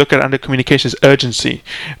sixth thing we look at under communication is urgency.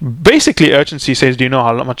 Basically, urgency says, do you know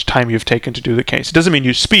how much time you've taken to do the case? It doesn't mean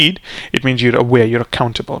you speed. It means you're aware, you're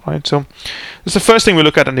accountable, right? So that's the first thing we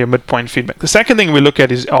look at under your midpoint feedback. The second thing we look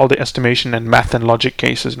at is all the estimation and math and logic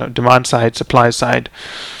cases, demand side, supply side,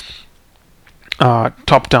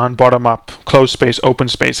 top down, bottom up, closed space, open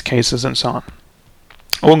space cases, and so on.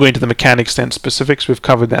 I won't go into the mechanics and specifics. We've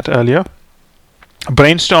covered that earlier.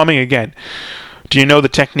 Brainstorming again. Do you know the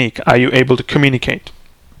technique? Are you able to communicate?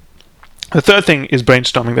 The third thing is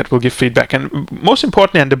brainstorming that will give feedback. And most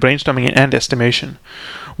importantly, under brainstorming and estimation,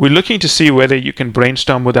 we're looking to see whether you can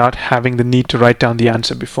brainstorm without having the need to write down the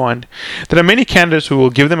answer beforehand. There are many candidates who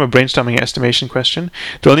will give them a brainstorming estimation question.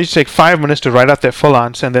 They'll need to take 5 minutes to write out their full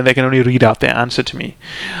answer, and then they can only read out their answer to me.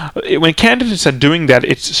 When candidates are doing that,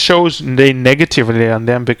 it shows negatively on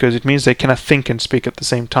them, because it means they cannot think and speak at the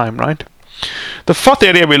same time, right? The fourth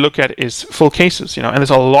area we look at is full cases, and there's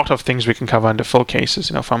a lot of things we can cover under full cases,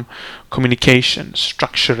 from communication,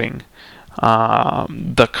 structuring,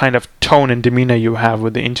 the kind of tone and demeanor you have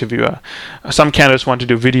with the interviewer. Some candidates want to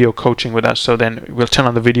do video coaching with us, so then we'll turn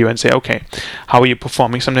on the video and say, okay, how are you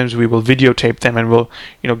performing? Sometimes we will videotape them and we'll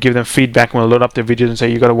give them feedback, and we'll load up their videos and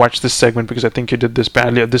say, you got to watch this segment because I think you did this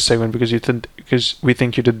badly, or this segment because we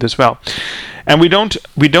think you did this well. And we don't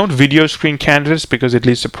video screen candidates because it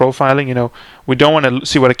leads to profiling. We don't want to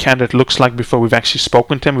see what a candidate looks like before we've actually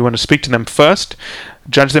spoken to them. We want to speak to them first,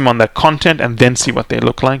 judge them on their content, and then see what they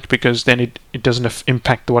look like, because then it doesn't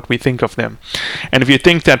impact what we think of them. And if you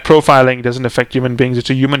think that profiling doesn't affect human beings,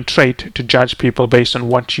 it's a human trait to judge people based on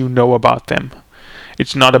what you know about them.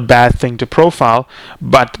 It's not a bad thing to profile,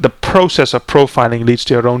 but the process of profiling leads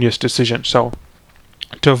to erroneous decisions. So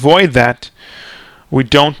to avoid that, we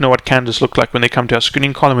don't know what candidates look like when they come to our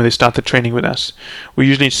screening call and when they start the training with us. We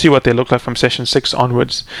usually see what they look like from session 6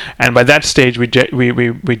 onwards, and by that stage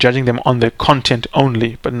we're judging them on their content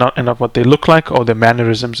only, but not what they look like or their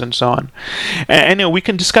mannerisms and so on. And we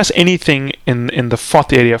can discuss anything in the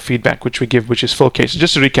fourth area of feedback which we give, which is full cases.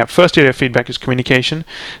 Just to recap, first area of feedback is communication,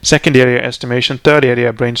 second area estimation, third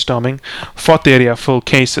area brainstorming, fourth area full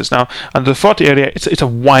cases. Now under the fourth area, it's a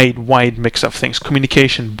wide mix of things: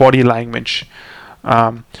 communication, body language.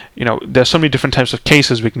 There's so many different types of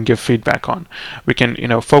cases we can give feedback on. We can,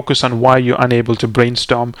 focus on why you're unable to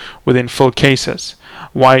brainstorm within full cases,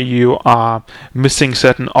 why you are missing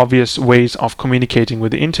certain obvious ways of communicating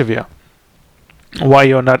with the interviewer, why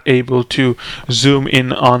you're not able to zoom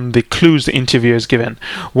in on the clues the interviewer is given,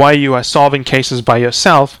 why you are solving cases by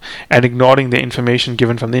yourself and ignoring the information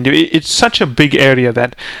given from the interviewer. It's such a big area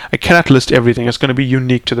that I cannot list everything. It's going to be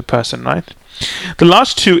unique to the person, right? The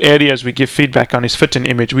last two areas we give feedback on is fit and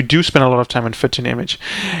image. We do spend a lot of time on fit and image.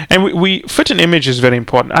 And fit and image is very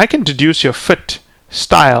important. I can deduce your fit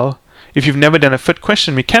style. If you've never done a fit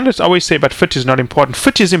question, candidates always say, but fit is not important.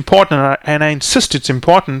 Fit is important, and I insist it's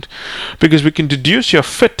important, because we can deduce your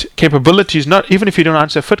fit capabilities, not even if you don't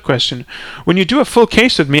answer a fit question. When you do a full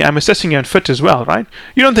case with me, I'm assessing you on fit as well, right?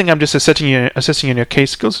 You don't think I'm just assessing you on your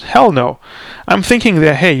case skills? Hell no. I'm thinking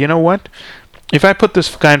there, hey, you know what? If I put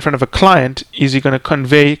this guy in front of a client, is he going to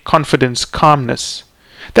convey confidence, calmness?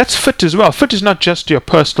 That's fit as well. Fit is not just your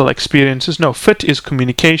personal experiences. No, fit is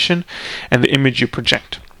communication and the image you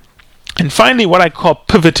project. And finally, what I call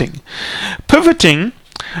pivoting. Pivoting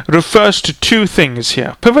refers to two things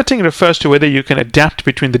here. Pivoting refers to whether you can adapt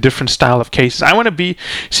between the different style of cases. I want to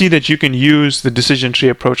see that you can use the decision tree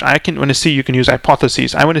approach. I want to see you can use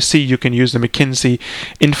hypotheses. I want to see you can use the McKinsey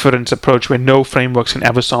inference approach, where no frameworks can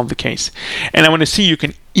ever solve the case. And I want to see you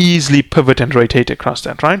can easily pivot and rotate across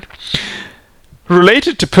that, right?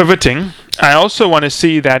 Related to pivoting, I also want to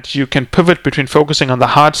see that you can pivot between focusing on the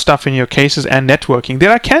hard stuff in your cases and networking.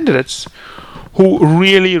 There are candidates who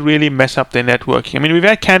really mess up their networking. I mean, we've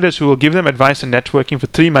had candidates who will give them advice on networking for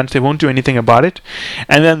 3 months, they won't do anything about it,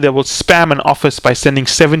 and then they will spam an office by sending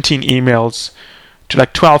 17 emails to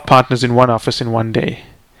like 12 partners in one office in one day.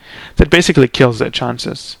 That basically kills their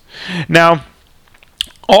chances. Now,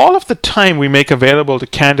 all of the time we make available to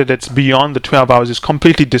candidates beyond the 12 hours is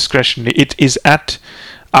completely discretionary. It is at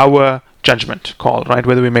our judgment call, right?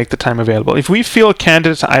 Whether we make the time available. If we feel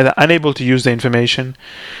candidates are either unable to use the information,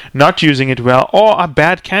 not using it well, or are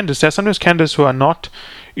bad candidates, there are sometimes candidates who are not,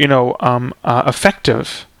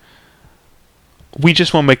 effective, we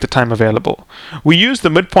just won't make the time available. We use the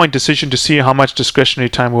midpoint decision to see how much discretionary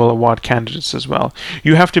time we'll award candidates as well.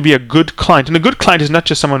 You have to be a good client, and a good client is not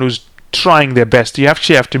just someone who's trying their best. You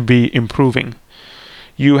actually have to be improving.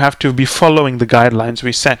 You have to be following the guidelines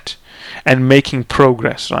we set and making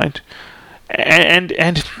progress, right? And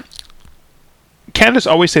candidates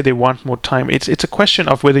always say they want more time. It's a question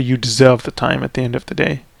of whether you deserve the time at the end of the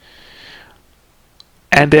day.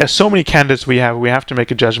 And there are so many candidates we have to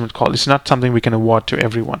make a judgment call. It's not something we can award to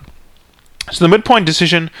everyone. So the midpoint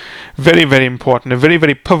decision, very, very important, a very,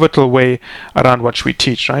 very pivotal way around what we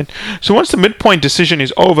teach, right? So once the midpoint decision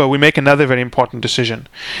is over, we make another very important decision.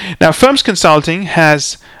 Now, Firms Consulting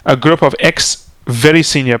has a group of very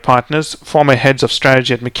senior partners, former heads of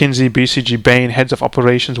strategy at McKinsey, BCG, Bain, heads of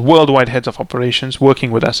operations, worldwide heads of operations, working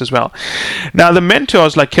with us as well. Now, the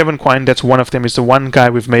mentors like Kevin Quine, that's one of them, is the one guy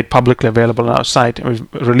we've made publicly available on our site, and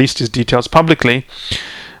we've released his details publicly.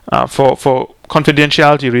 For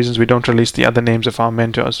confidentiality reasons, we don't release the other names of our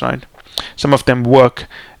mentors, right? Some of them work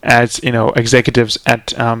as executives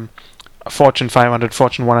at Fortune 500,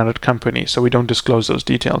 Fortune 100 company, so we don't disclose those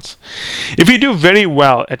details. If you do very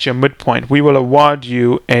well at your midpoint, we will award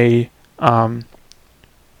you a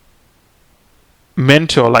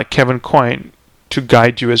mentor like Kevin Quine to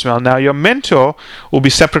guide you as well. Now, your mentor will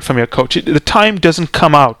be separate from your coach. The time doesn't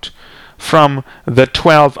come out from the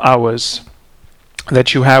 12 hours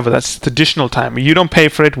that you have. That's additional time. You don't pay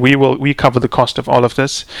for it. We cover the cost of all of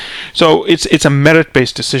this. So it's a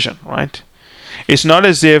merit-based decision, right? It's not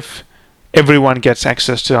as if everyone gets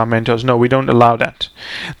access to our mentors. No, we don't allow that.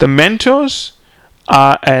 The mentors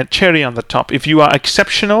are a cherry on the top. If you are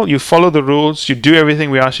exceptional, you follow the rules, you do everything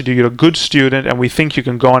we ask you to do, you're a good student, and we think you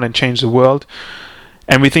can go on and change the world,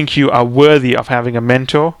 and we think you are worthy of having a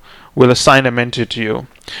mentor, we'll assign a mentor to you.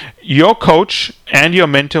 Your coach and your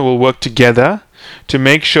mentor will work together to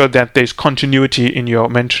make sure that there's continuity in your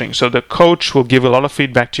mentoring. So the coach will give a lot of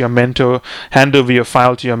feedback to your mentor, hand over your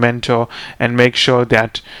file to your mentor, and make sure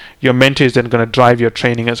that your mentor is then going to drive your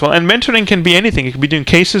training as well. And mentoring can be anything. It can be doing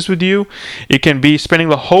cases with you. It can be spending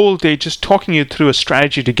the whole day just talking you through a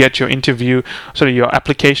strategy to get your interview, your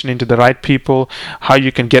application into the right people, how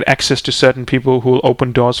you can get access to certain people who will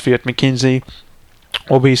open doors for you at McKinsey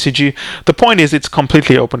or BCG. The point is, it's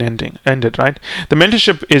completely open-ended, right? The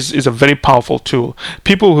mentorship is a very powerful tool.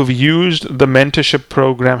 People who've used the mentorship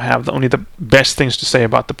program have only the best things to say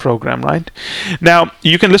about the program, right? Now,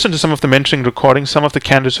 you can listen to some of the mentoring recordings. Some of the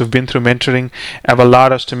candidates who've been through mentoring have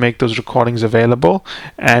allowed us to make those recordings available,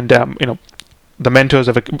 and the mentors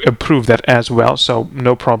have approved that as well, so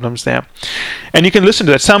no problems there. And you can listen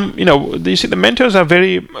to that. Some, you see, the mentors are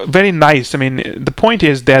very, very nice. I mean, the point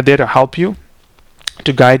is they're there to help you,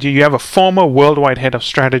 to guide you. You have a former worldwide head of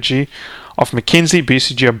strategy of McKinsey,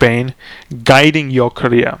 BCG, or Bain guiding your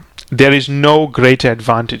career. There is no greater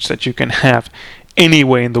advantage that you can have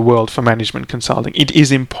anywhere in the world for management consulting. It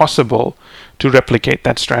is impossible to replicate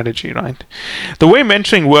that strategy, right? The way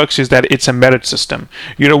mentoring works is that it's a merit system.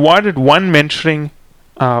 You're awarded one mentoring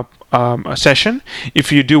a session.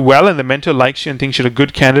 If you do well and the mentor likes you and thinks you're a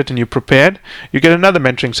good candidate and you're prepared, you get another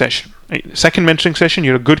mentoring session. Second mentoring session,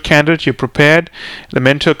 you're a good candidate, you're prepared, the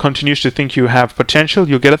mentor continues to think you have potential,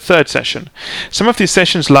 you'll get a third session. Some of these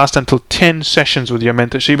sessions last until 10 sessions with your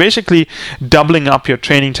mentor. So you're basically doubling up your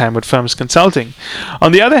training time with Firms Consulting.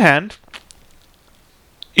 On the other hand,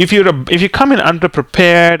 if you come in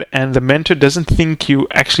underprepared and the mentor doesn't think you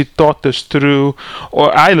actually thought this through,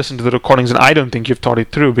 or I listen to the recordings and I don't think you've thought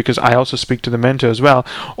it through because I also speak to the mentor as well,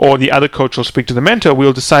 or the other coach will speak to the mentor,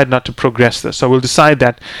 we'll decide not to progress this. So we'll decide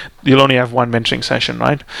that you'll only have one mentoring session,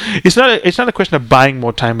 right? It's not a question of buying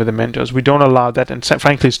more time with the mentors. We don't allow that, and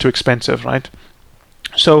frankly, it's too expensive, right?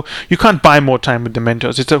 So you can't buy more time with the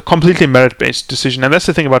mentors. It's a completely merit-based decision. And that's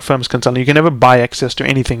the thing about Firms Consulting. You can never buy access to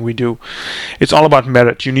anything we do. It's all about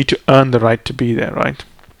merit. You need to earn the right to be there, right?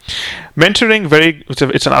 Mentoring,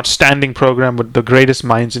 it's an outstanding program with the greatest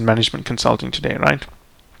minds in management consulting today, right?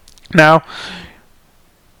 Now,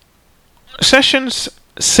 sessions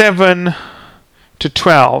 7 to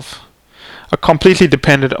 12 are completely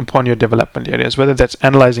dependent upon your development areas, whether that's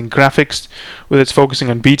analyzing graphics, whether it's focusing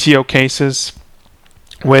on BTO cases,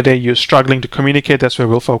 whether you're struggling to communicate, that's where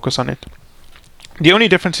we'll focus on it. The only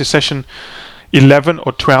difference is session 11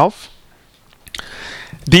 or 12.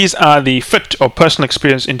 These are the fit or personal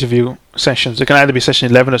experience interview sessions. It can either be session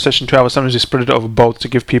 11 or session 12, or sometimes we split it over both to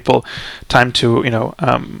give people time to,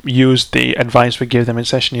 use the advice we give them in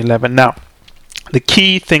session 11. Now, the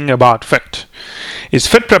key thing about fit is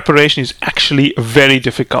fit preparation is actually very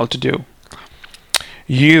difficult to do.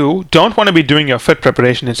 You don't want to be doing your fit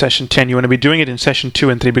preparation in session 10. You want to be doing it in session 2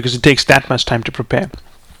 and 3 because it takes that much time to prepare.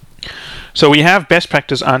 So we have best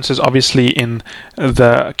practice answers obviously in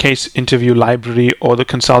the case interview library or the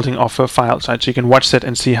consulting offer files, right? So you can watch that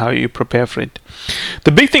and see how you prepare for it.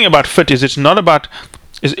 The big thing about fit is it's not about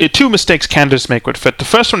two mistakes candidates make with fit. The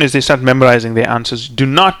first one is they start memorizing their answers. Do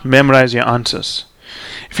not memorize your answers.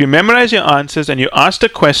 If you memorize your answers and you ask a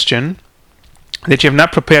question that you have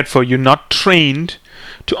not prepared for, you're not trained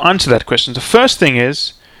to answer that question. The first thing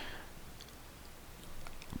is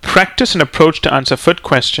practice an approach to answer fit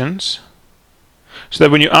questions so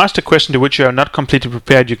that when you ask a question to which you are not completely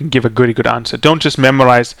prepared, you can give a really good answer. Don't just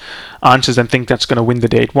memorize answers and think that's going to win the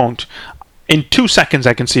day. It won't. In 2 seconds,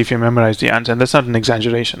 I can see if you memorize the answer, and that's not an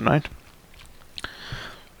exaggeration, right?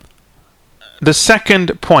 The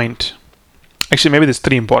second point, actually, maybe there's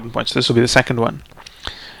 3 important points. This will be the second one.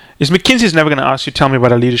 Is McKinsey is never going to ask you, tell me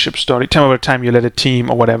about a leadership story, tell me about a time you led a team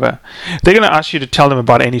or whatever. They're going to ask you to tell them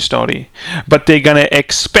about any story, but they're going to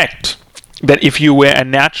expect that if you were a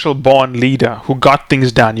natural born leader who got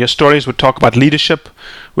things done, your stories would talk about leadership,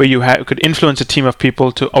 where you could influence a team of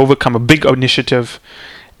people to overcome a big initiative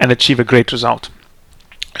and achieve a great result.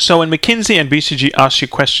 So when McKinsey and BCG ask you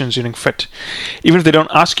questions during FIT, even if they don't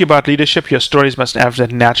ask you about leadership, your stories must have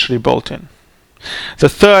that naturally built in. The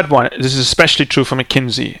third one, this is especially true for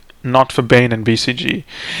McKinsey, not for Bain and BCG.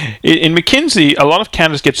 In McKinsey, a lot of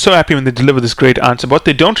candidates get so happy when they deliver this great answer. What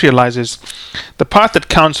they don't realize is the part that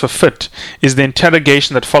counts for fit is the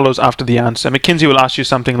interrogation that follows after the answer. McKinsey will ask you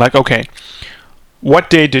something like, okay, what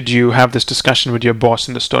day did you have this discussion with your boss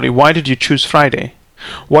in the story? Why did you choose Friday?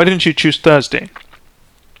 Why didn't you choose Thursday?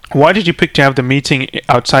 Why did you pick to have the meeting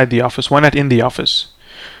outside the office? Why not in the office?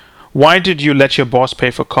 Why did you let your boss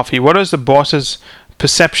pay for coffee? What is the boss's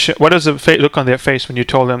perception? What is the look on their face when you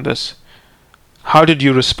told them this? How did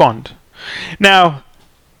you respond? Now,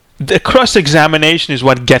 the cross-examination is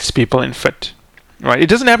what gets people in fit. Right? It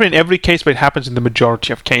doesn't happen in every case, but it happens in the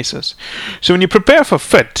majority of cases. So when you prepare for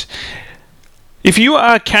fit, if you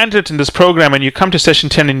are a candidate in this program and you come to session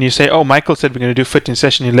 10 and you say, oh, Michael said we're going to do fit in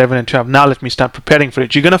session 11 and 12, now let me start preparing for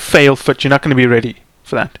it, you're going to fail fit. You're not going to be ready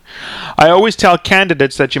for that. I always tell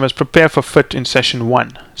candidates that you must prepare for fit in session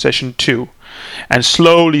 1, session 2, and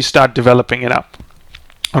slowly start developing it up.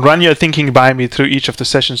 Run your thinking by me through each of the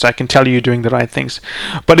sessions so I can tell you you're doing the right things.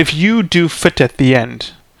 But if you do fit at the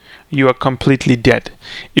end, you are completely dead.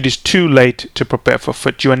 It is too late to prepare for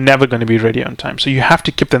fit. You are never going to be ready on time. So you have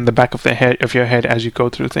to keep them in the back of your head as you go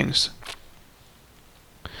through things.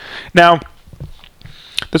 Now,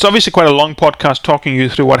 there's obviously quite a long podcast talking you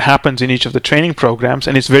through what happens in each of the training programs,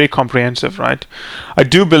 and it's very comprehensive, right? I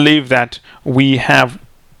do believe that we have,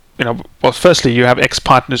 firstly, you have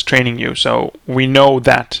ex-partners training you, so we know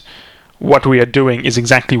that what we are doing is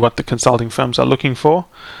exactly what the consulting firms are looking for.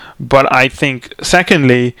 But I think,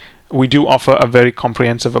 secondly, we do offer a very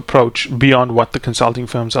comprehensive approach beyond what the consulting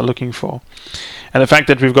firms are looking for. And the fact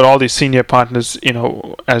that we've got all these senior partners,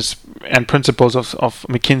 and principals of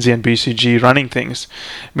McKinsey and BCG running things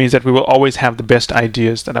means that we will always have the best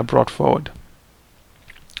ideas that are brought forward.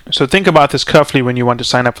 So think about this carefully when you want to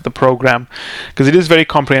sign up for the program, because it is very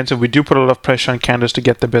comprehensive. We do put a lot of pressure on candidates to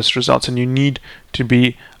get the best results, and you need to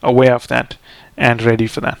be aware of that and ready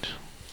for that.